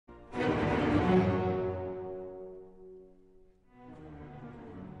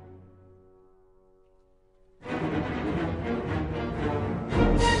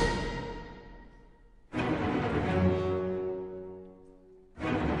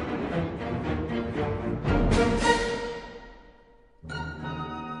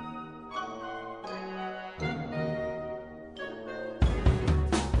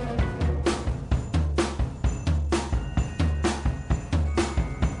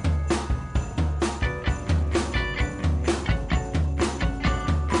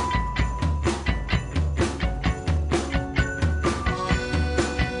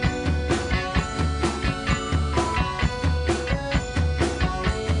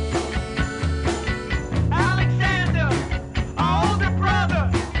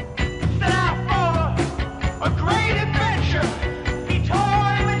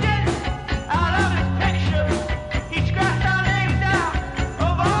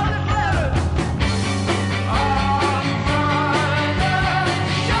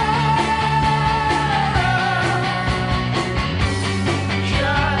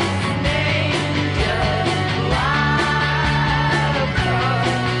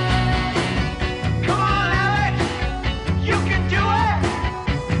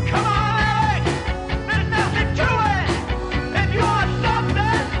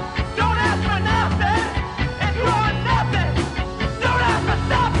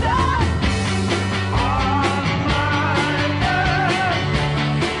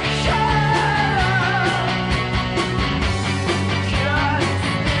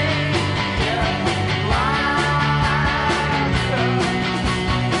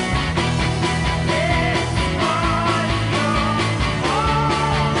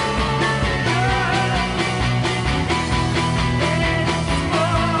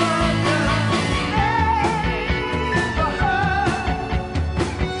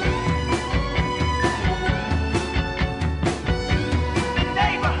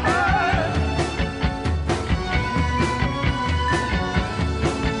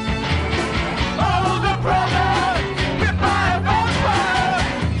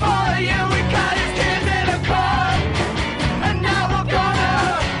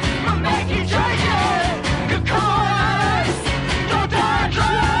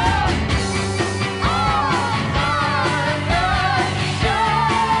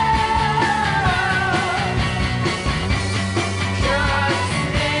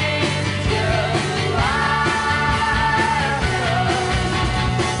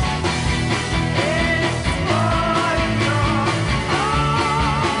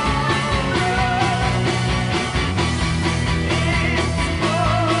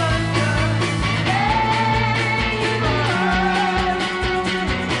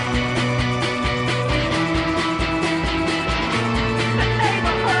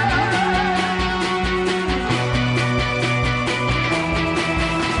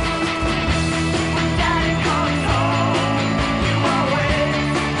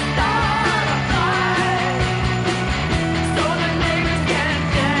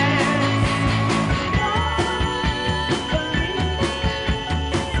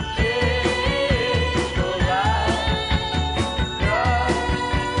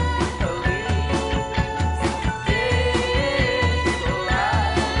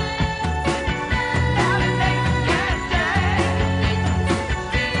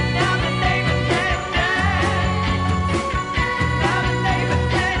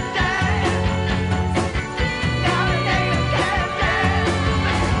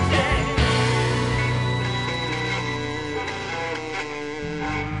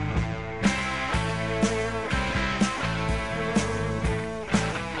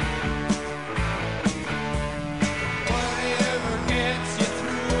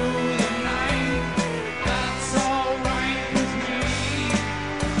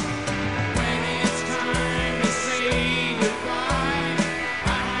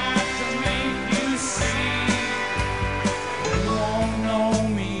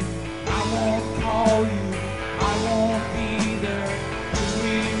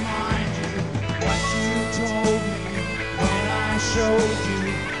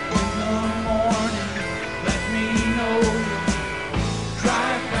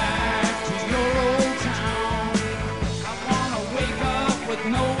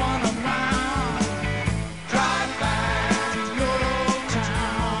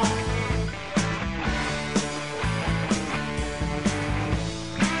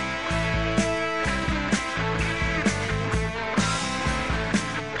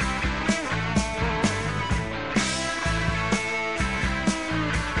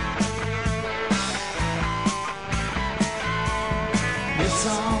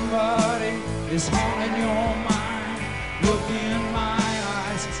somebody is haunting your mind. Look in my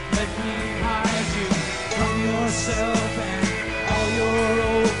eyes, let me hide you from yourself and all your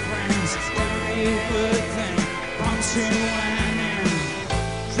old friends. Every good thing comes to an end.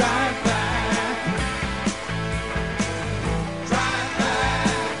 Drive back, drive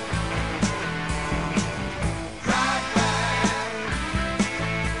back, drive back.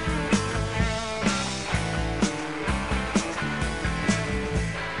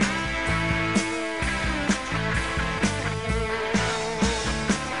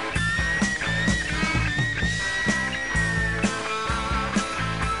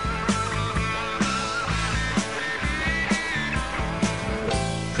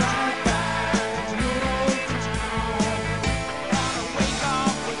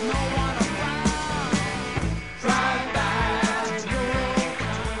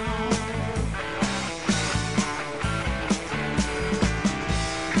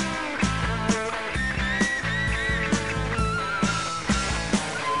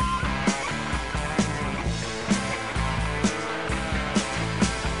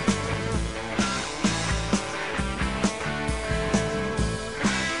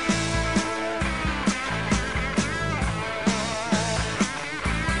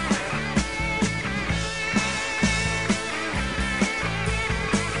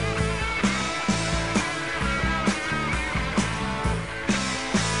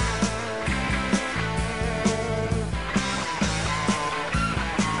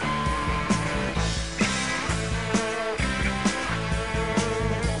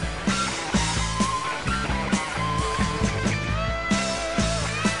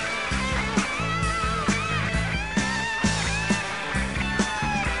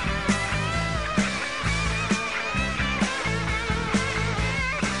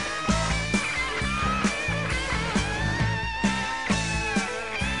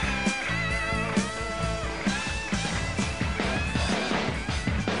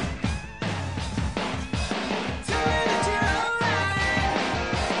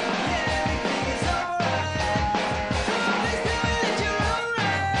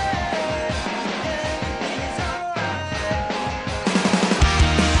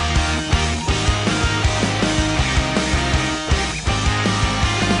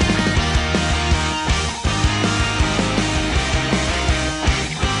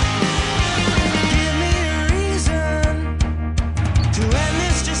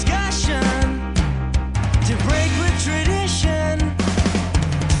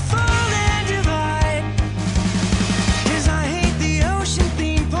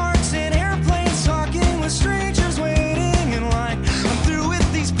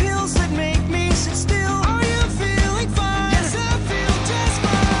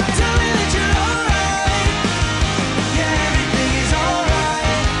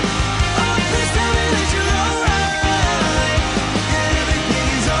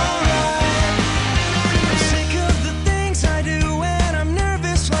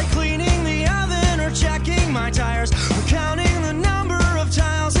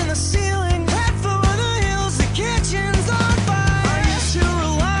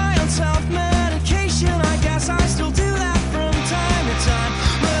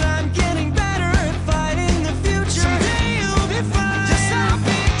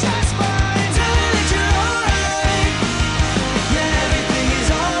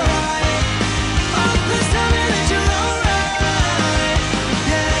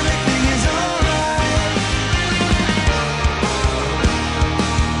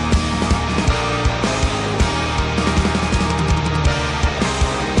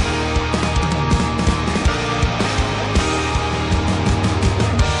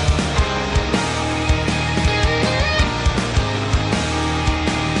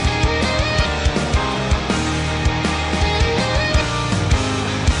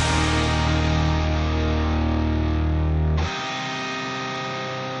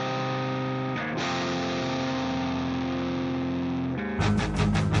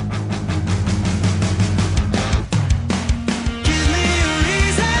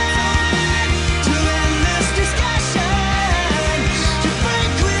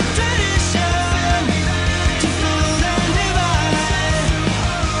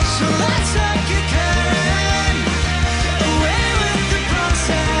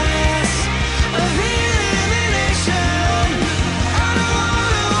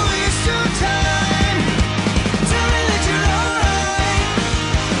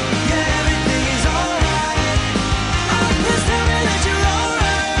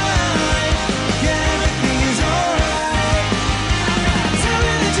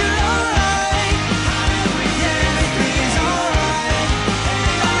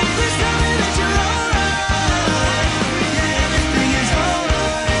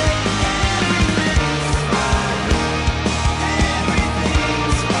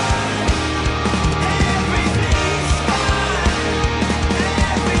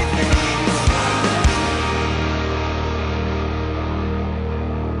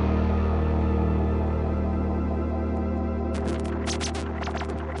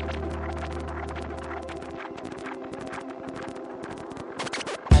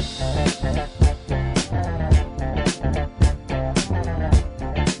 Break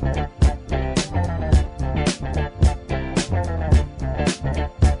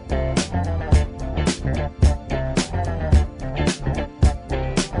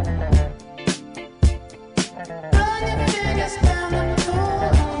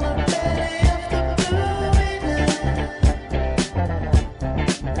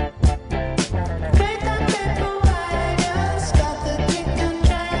the paper wagons, got the kick and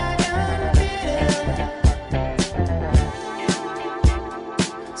dragon.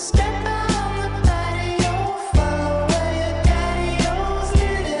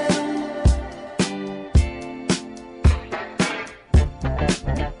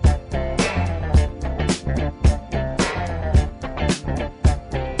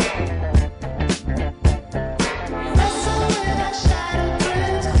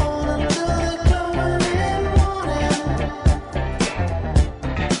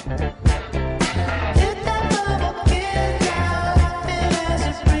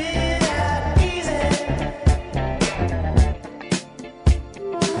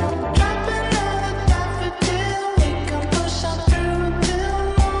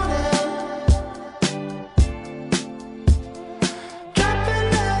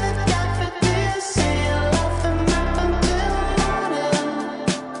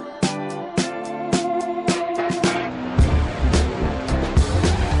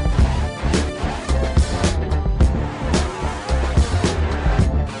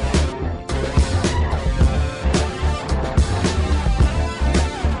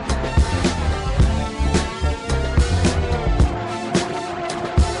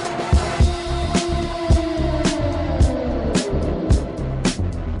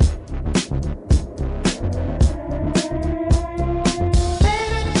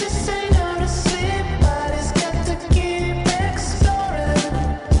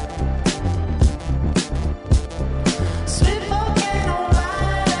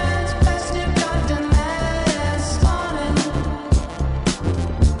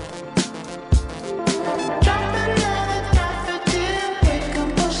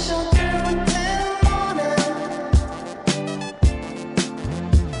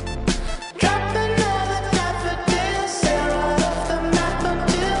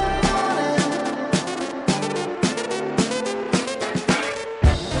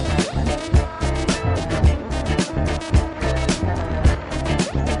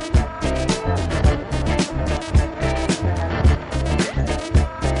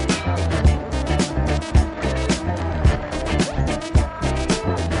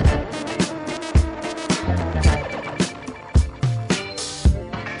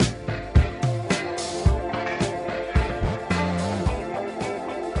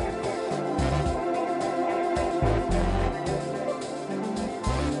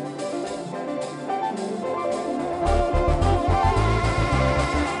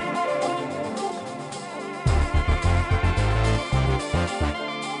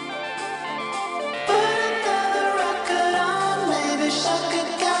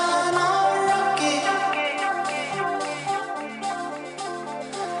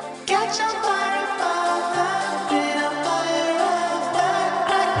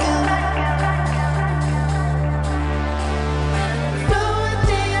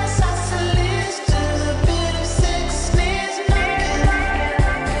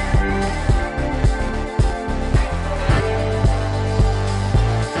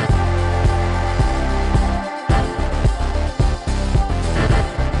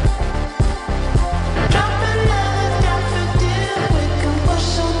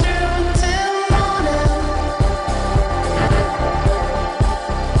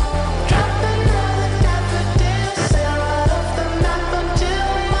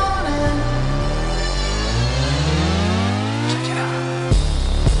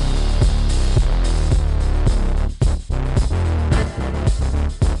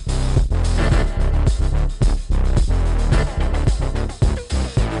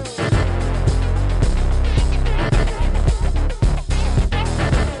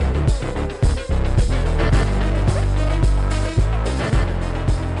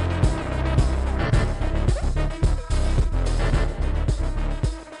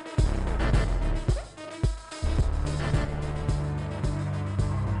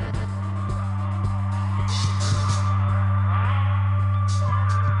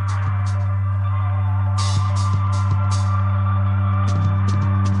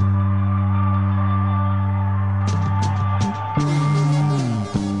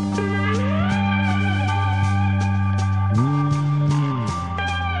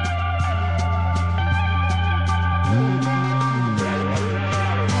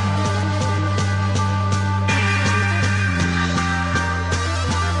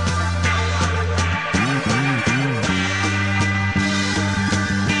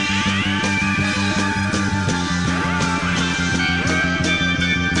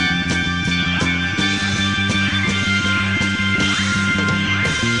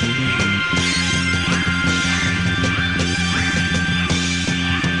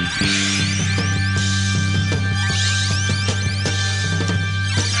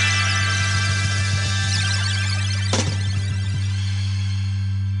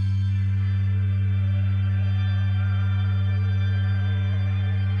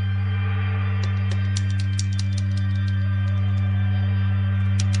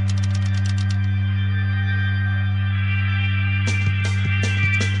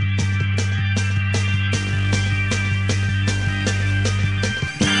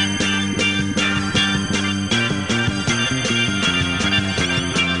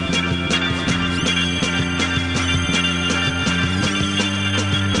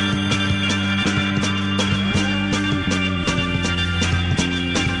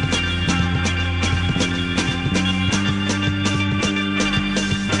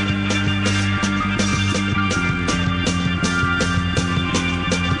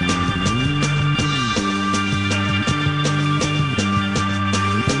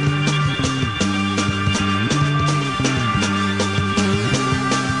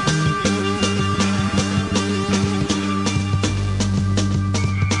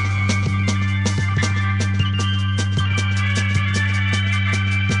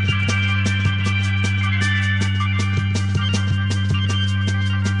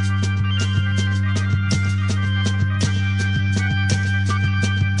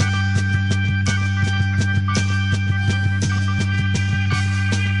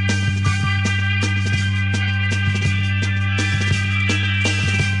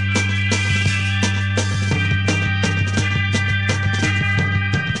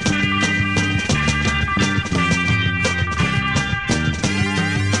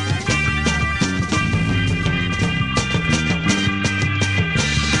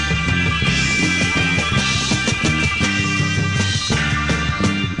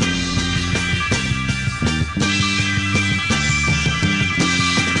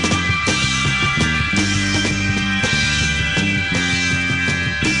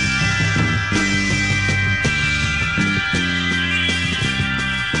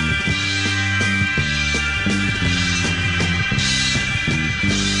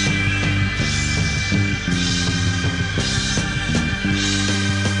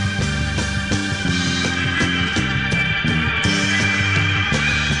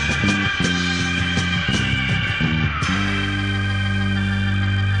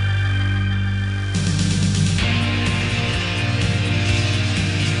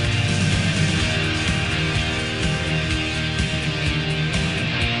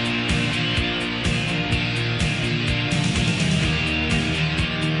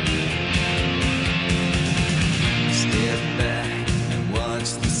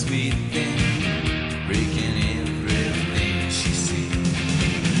 sweet thing, breaking everything she sees.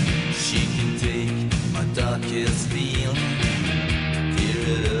 She can take my darkest feeling, tear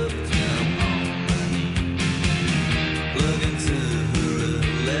it up till I'm on my knees. Plug into her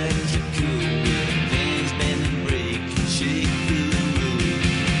electrical things, bend and break and shake through the road.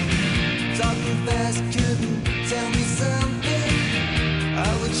 Talking fast, couldn't tell me something,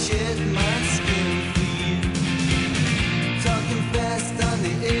 I would shed my skin for you. Talking fast on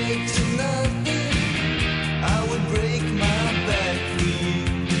the edge of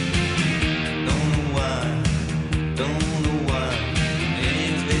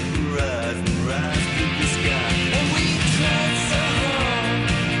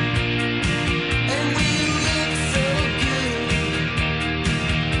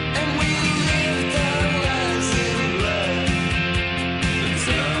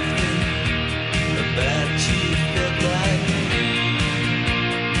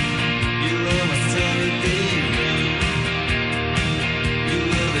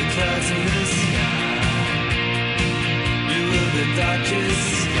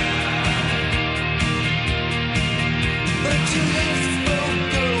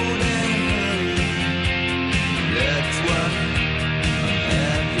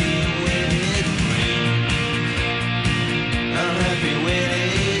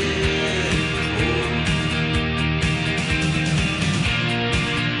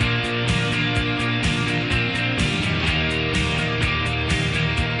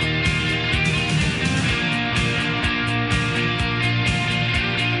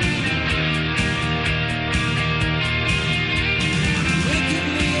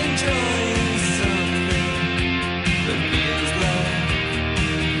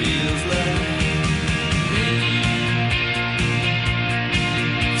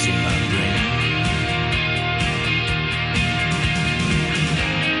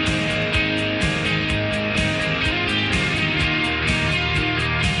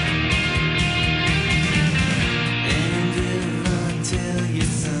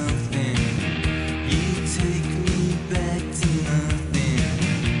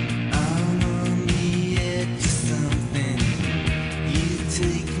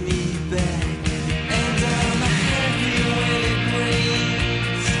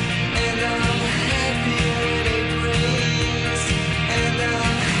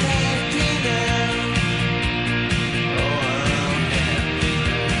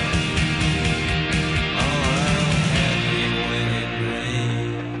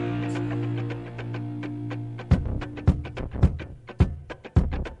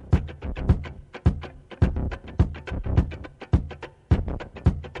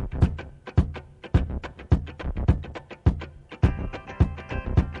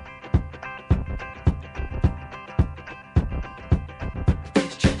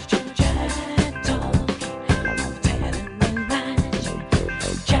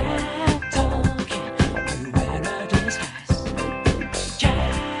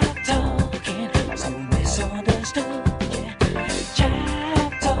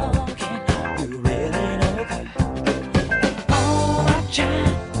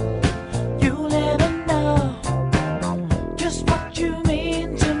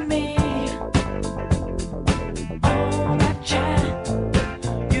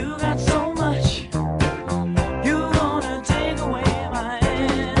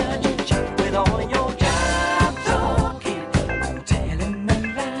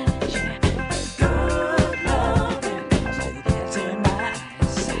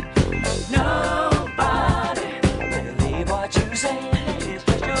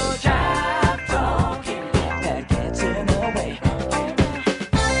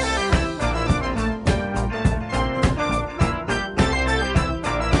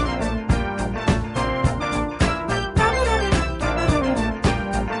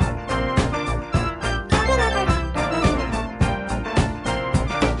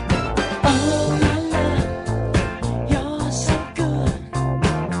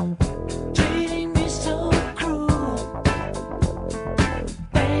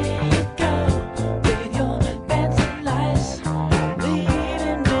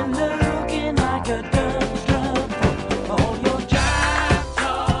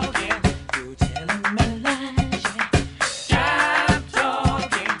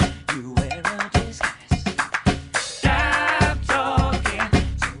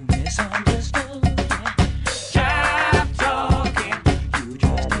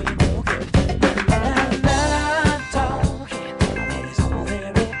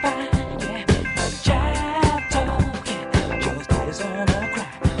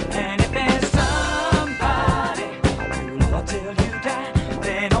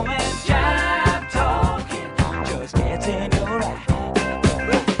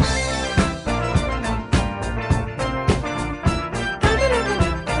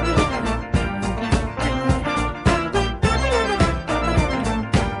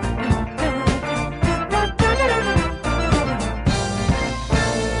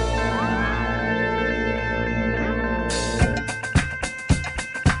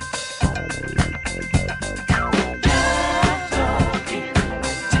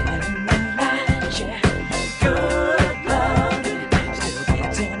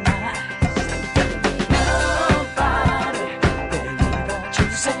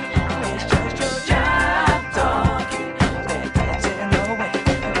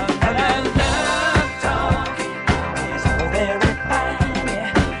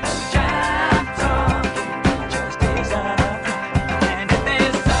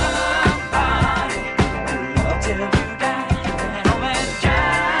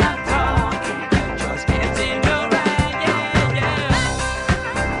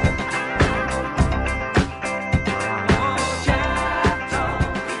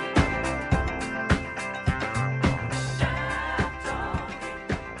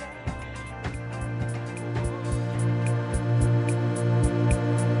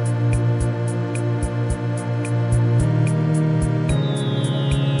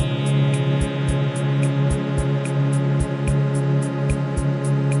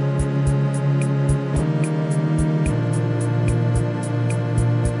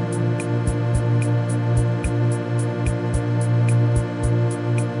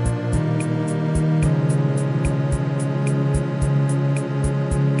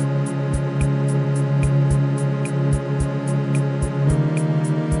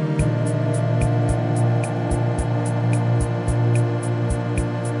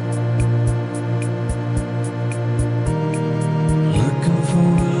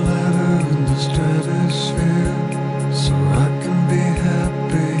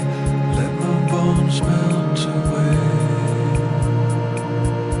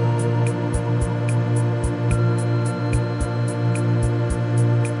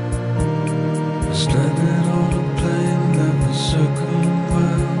Stranded on a plane that was circling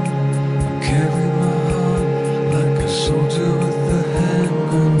round. I carry my heart like a soldier with a hand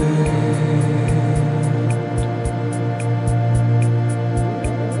grenade.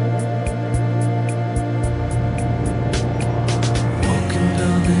 Walking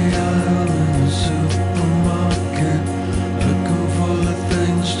down the aisle in a supermarket, looking for the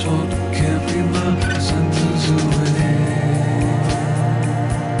things told to carry my senses away.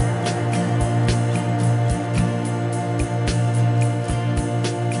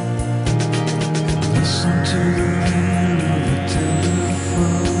 Listen to the ring of the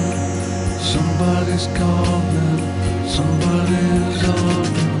telephone. Somebody's calling, somebody's on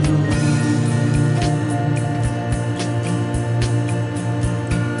the road.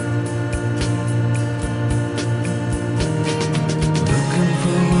 Looking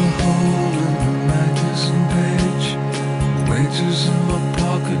for a hole in the magazine page. Wages in my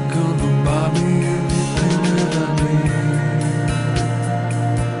pocket gonna buy me everything that I need.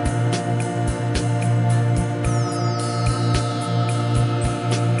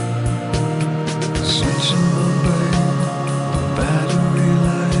 Switching my brain, the battery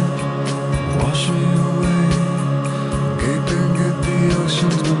light, washing away, gaping at the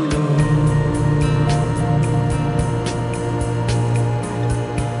oceans below.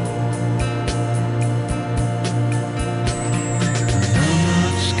 I'm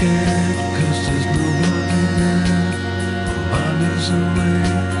not scared, 'cause there's nobody there. My mind is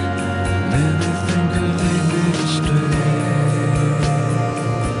awake, and anything could lead me astray.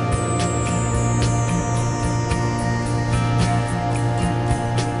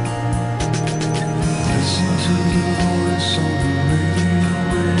 Listen to the voice on the radio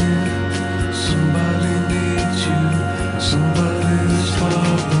wave. Somebody needs you, somebody is far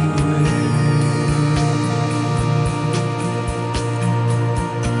away.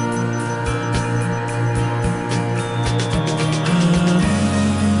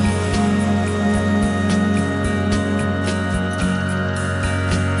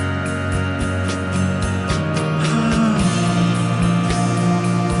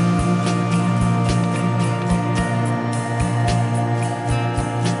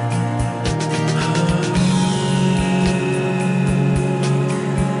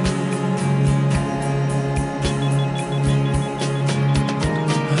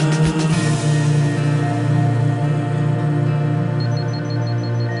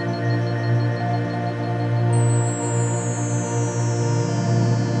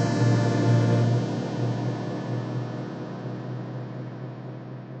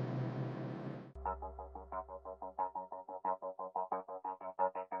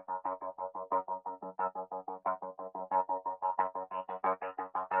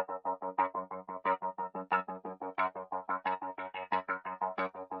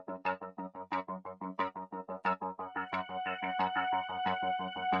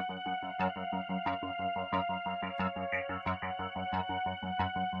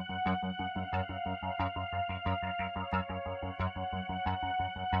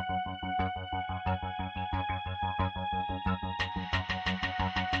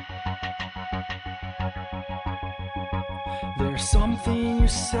 There's something you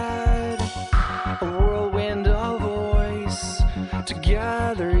said, a whirlwind of voice.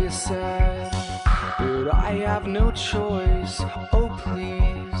 Together you said, but I have no choice. Oh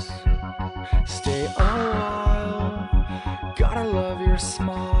please, stay a while. Gotta love your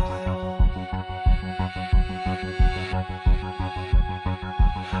smile.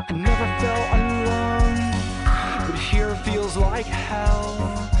 I never felt alone, but here feels like hell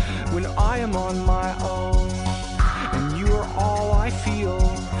when I am on my own. You're all I feel.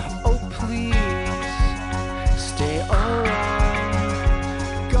 Oh please, stay a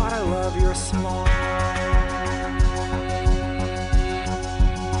while. Gotta love your smile.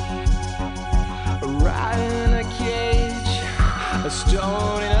 A rat in a cage, a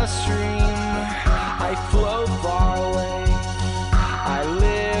stone in a stream. I float far away, I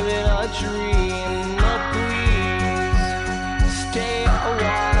live in a dream. Oh please, stay a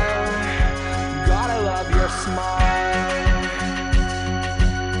while. Gotta love your smile.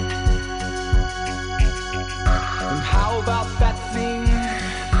 How about that thing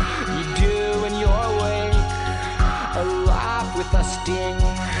you do when you're awake? A laugh with a sting,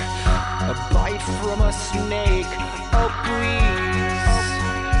 a bite from a snake. Oh please,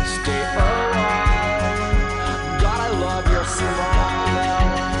 stay a while. Gotta love your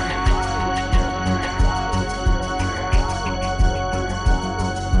smile.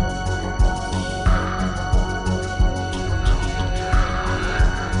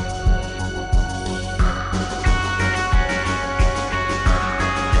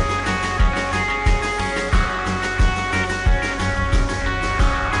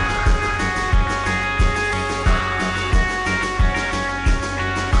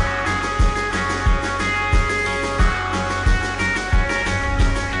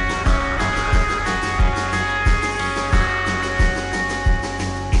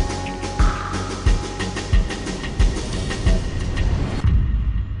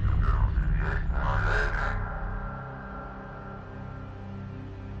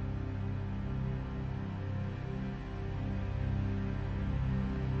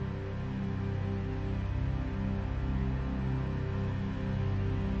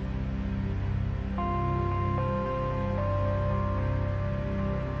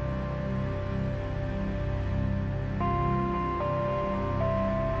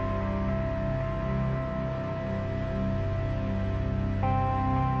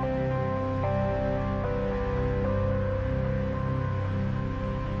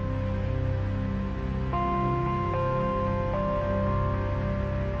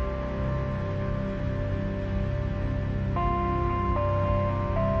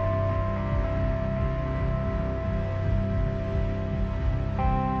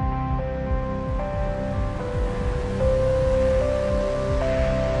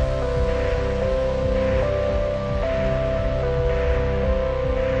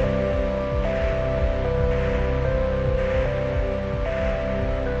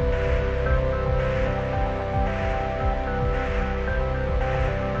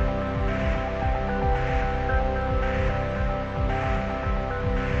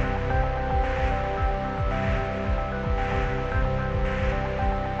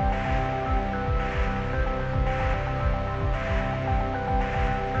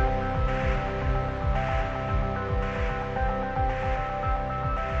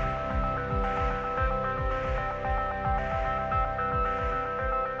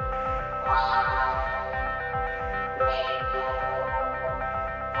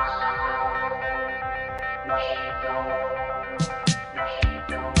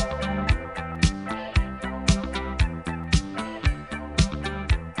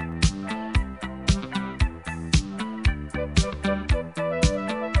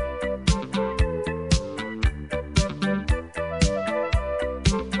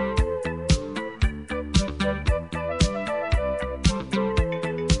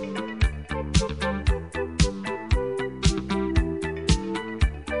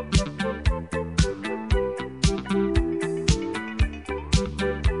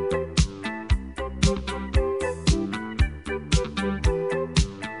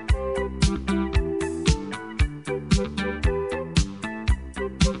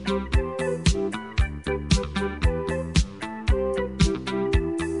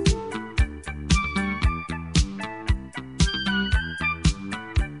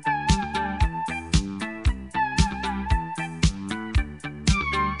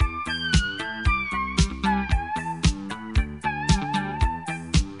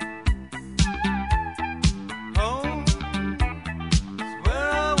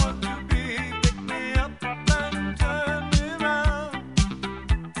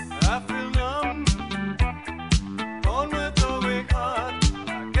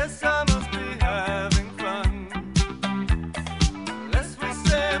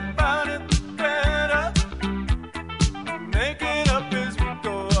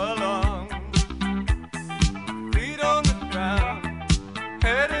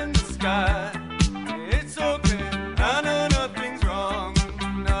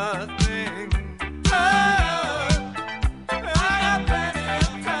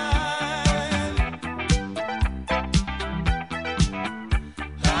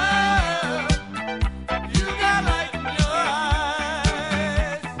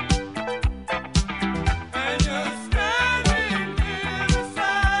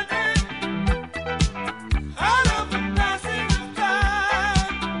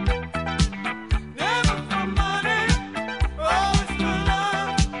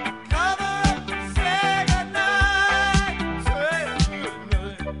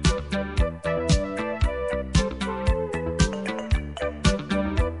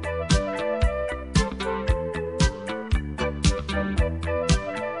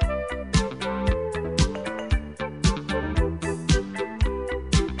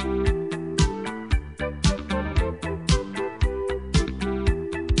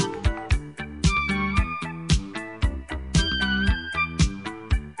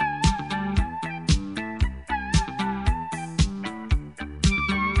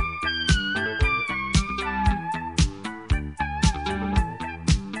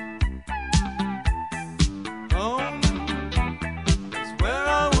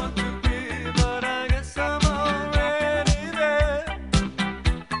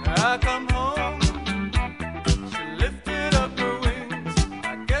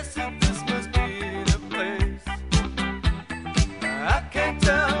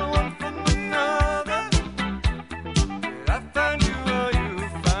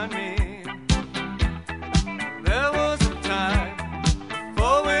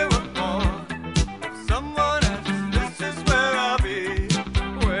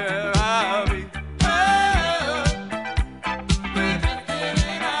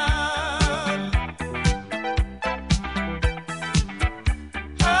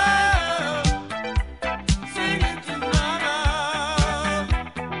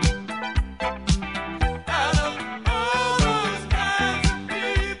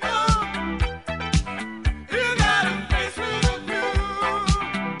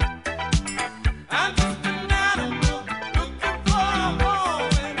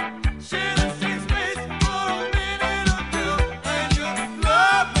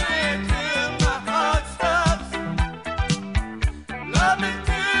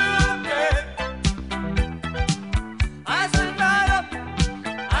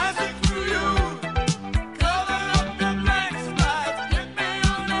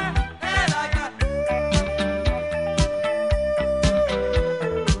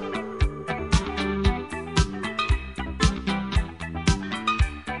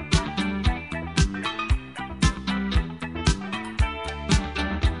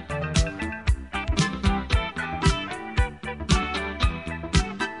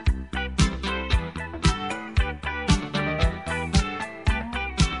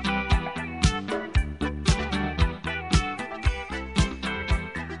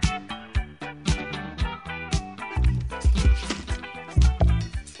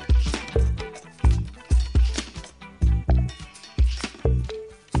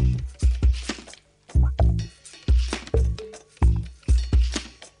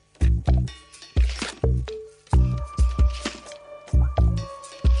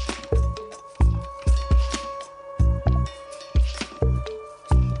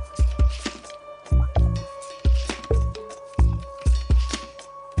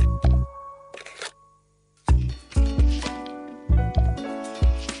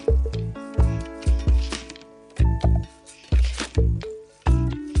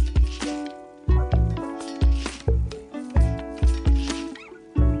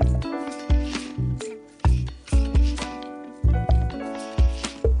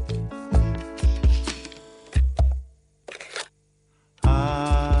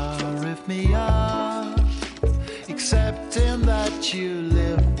 accepting that you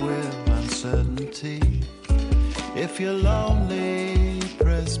live with uncertainty. If you're lonely,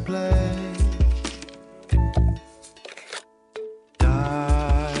 press play.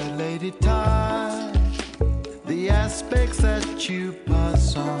 Dilated time, the aspects that you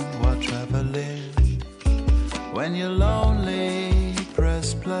pass on while traveling. When you're lonely,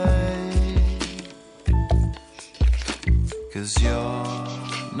 press play. 'Cause you're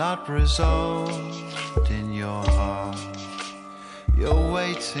not resolved in your heart. You're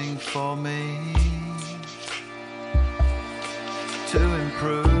waiting for me to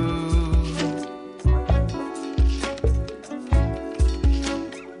improve.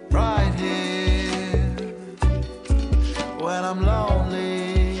 Right here, when I'm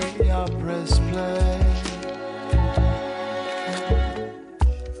lonely, I'll press play.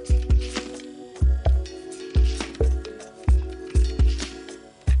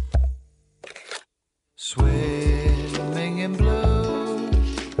 Swimming in blue,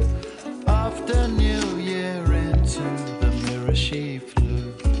 after New Year into the mirror she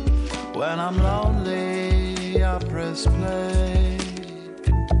flew. When I'm lonely, I press play.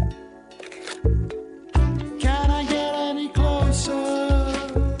 Can I get any closer?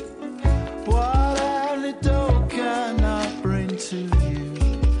 What antidote can I bring to you?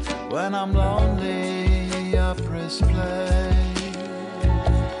 When I'm lonely, I press play.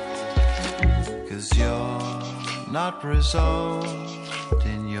 'Cause you're not resolved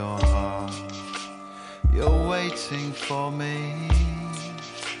in your heart. You're waiting for me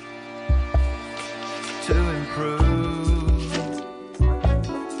to improve.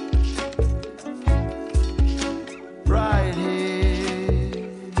 Right here,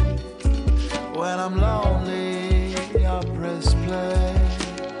 when I'm lonely, I'll press play.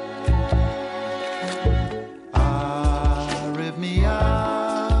 Arrhythmia,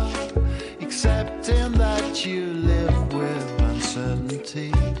 accepting that you live with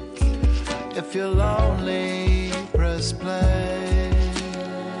uncertainty. If you're lonely, press play.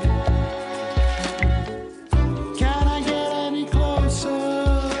 Can I get any closer?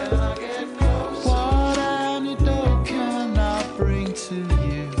 What antidote can I bring to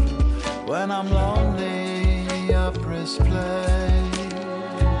you? When I'm lonely, I press play.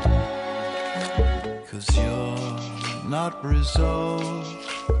 'Cause you're not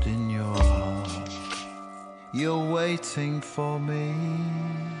resolved in your heart. You're waiting for me.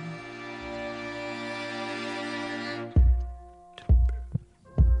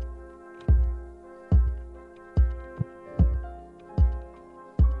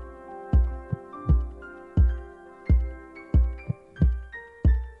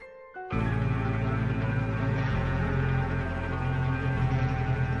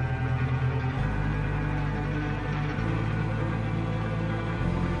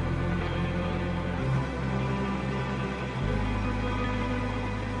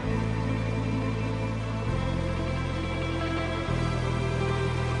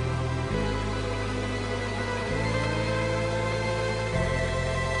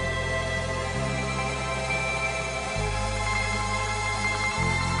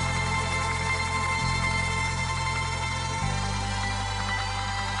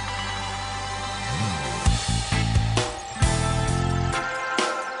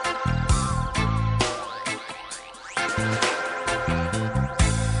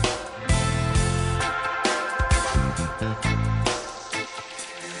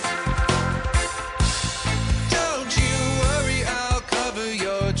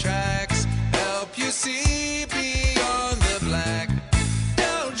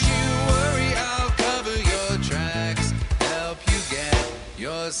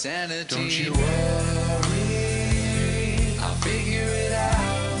 Sanity. Don't you worry, I'll figure it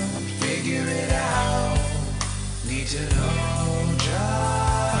out, figure it out. Need to know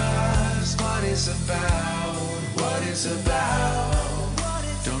just what it's about, what it's about.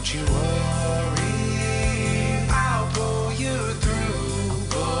 Don't you worry, I'll pull you through,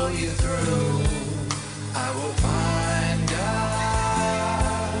 pull you through. I will find a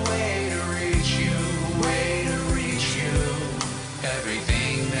way to reach you, way to reach you.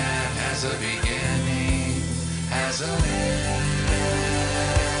 Everything that has a beginning has a end.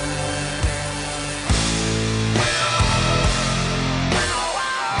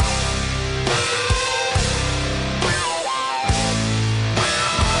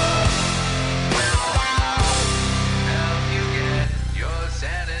 Help you get your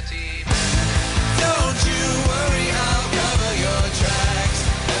sanity back. Don't you worry, I'll cover your tracks.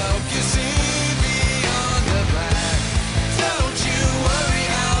 Help you see beyond the black. Don't you worry,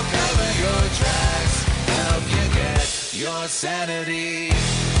 I'll cover your tracks. Help you get your sanity.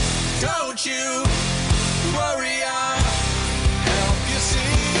 Don't you worry, I'll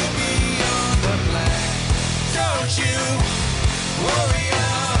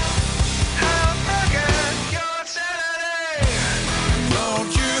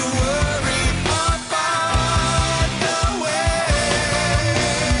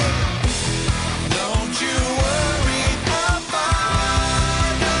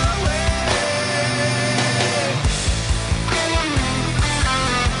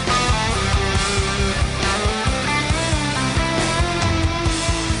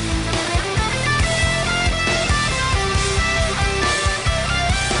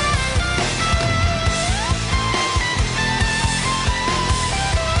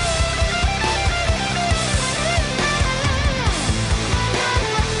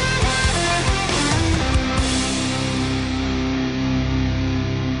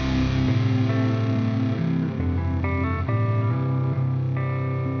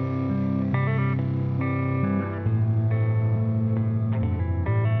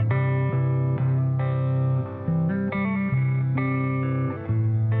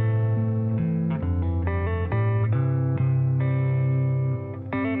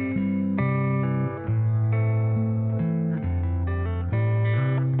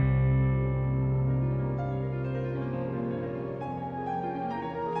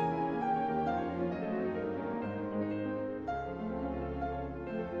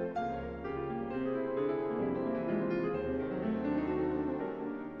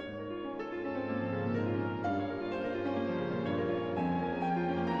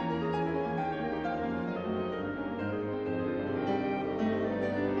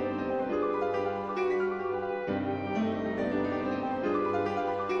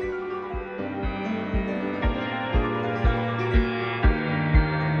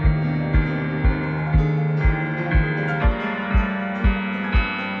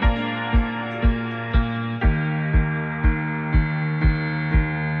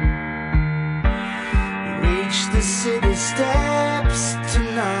The city steps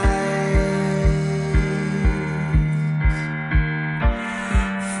tonight,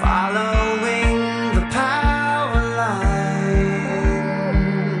 following the power lines.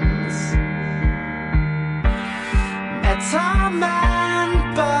 Met our man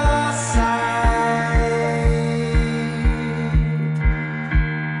beside,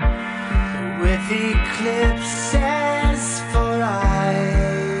 with eclipses for eyes.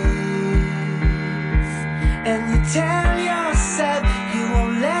 And you tell yourself you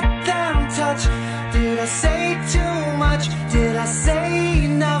won't let them touch. Did I say too much? Did I say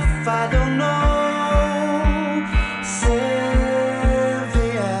enough? I don't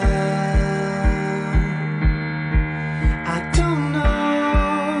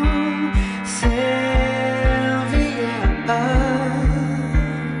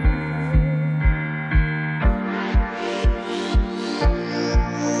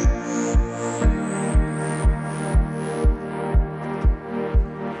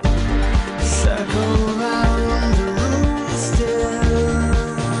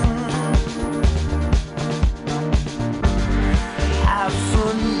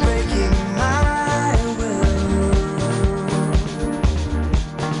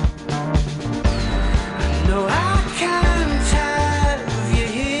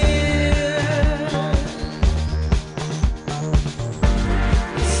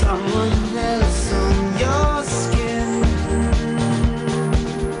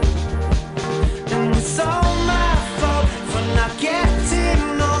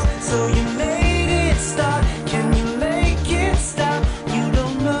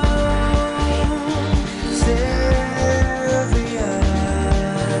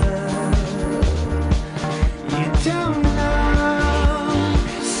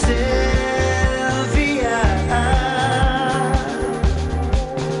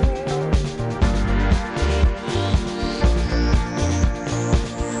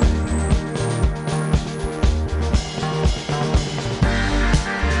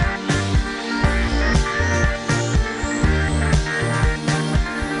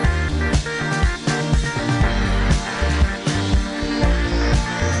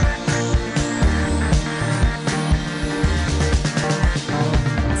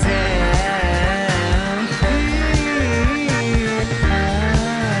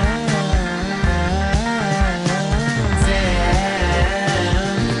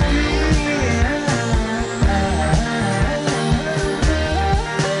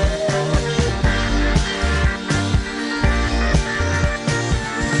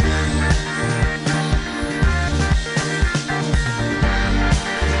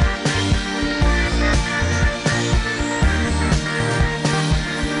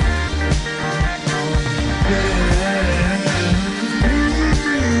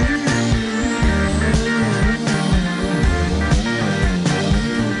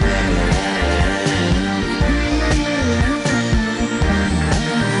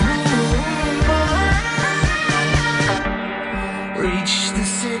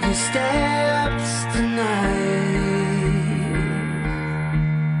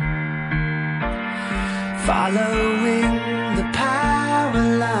following the power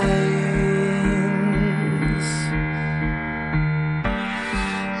lines,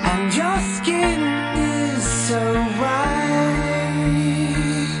 and your skin is so white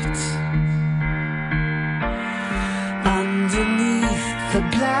underneath the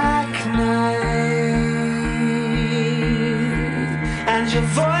black night, and your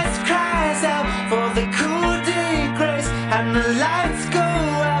voice cries out for the cool day grace, and the lights go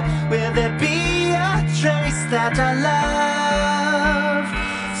out. Will there be a trace that I love,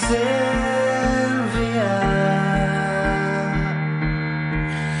 Sylvia?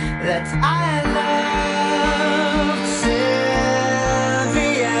 That I love, Sylvia.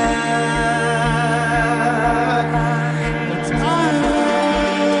 That I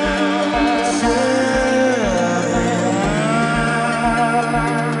love,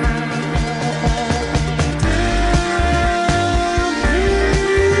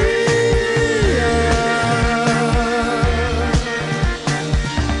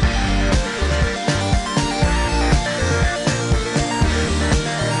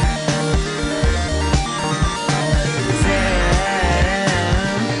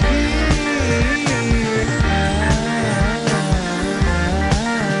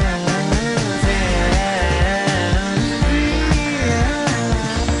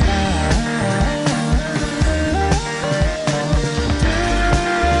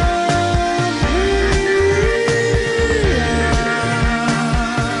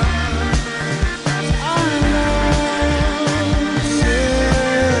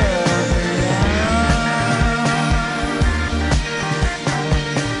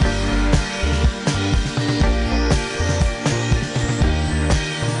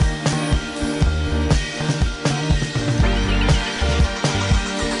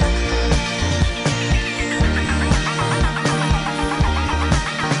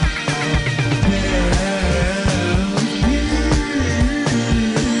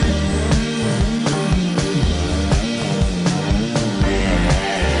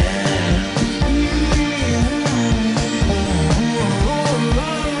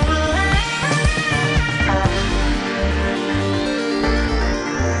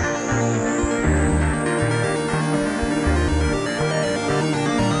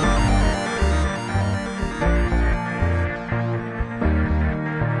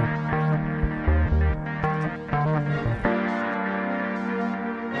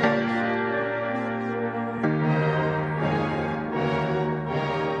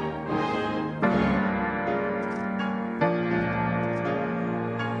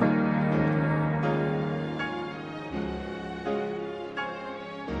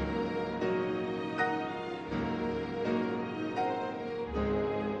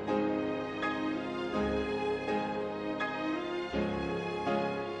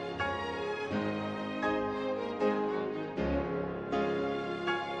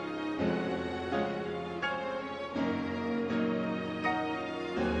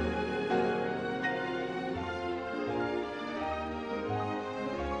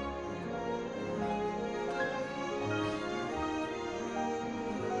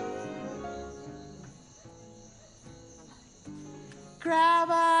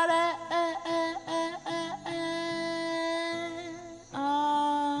 gravity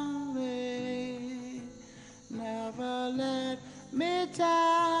on me, never let me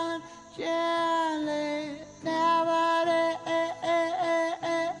down, gently, never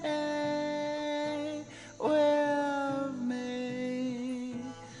with me,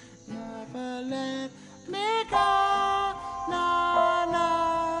 never let me go, no, no,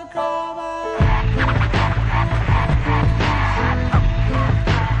 gravity.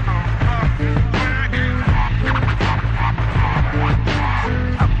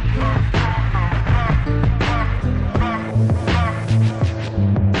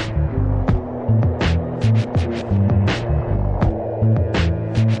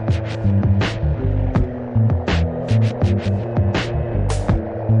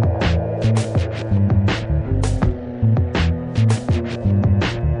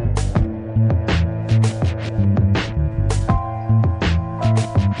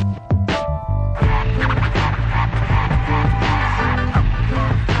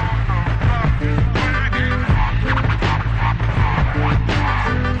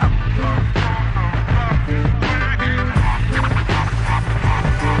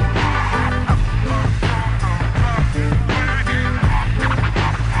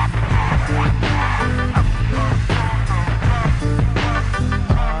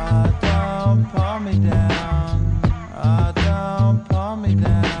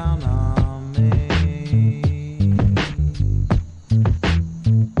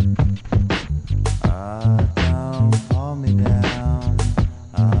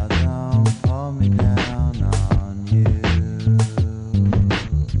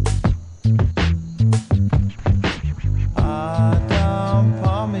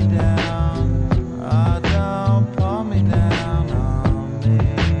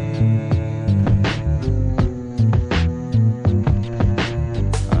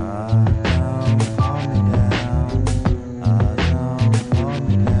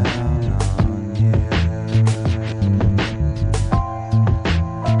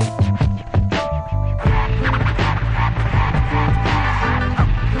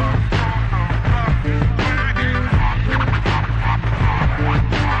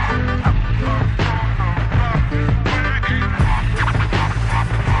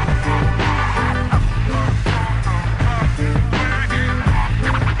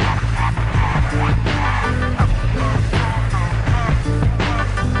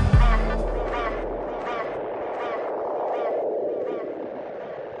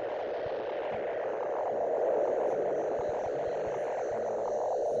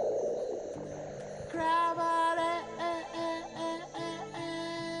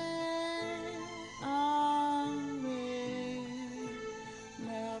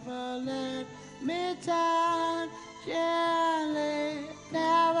 let me down gently.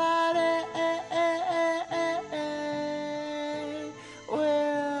 Never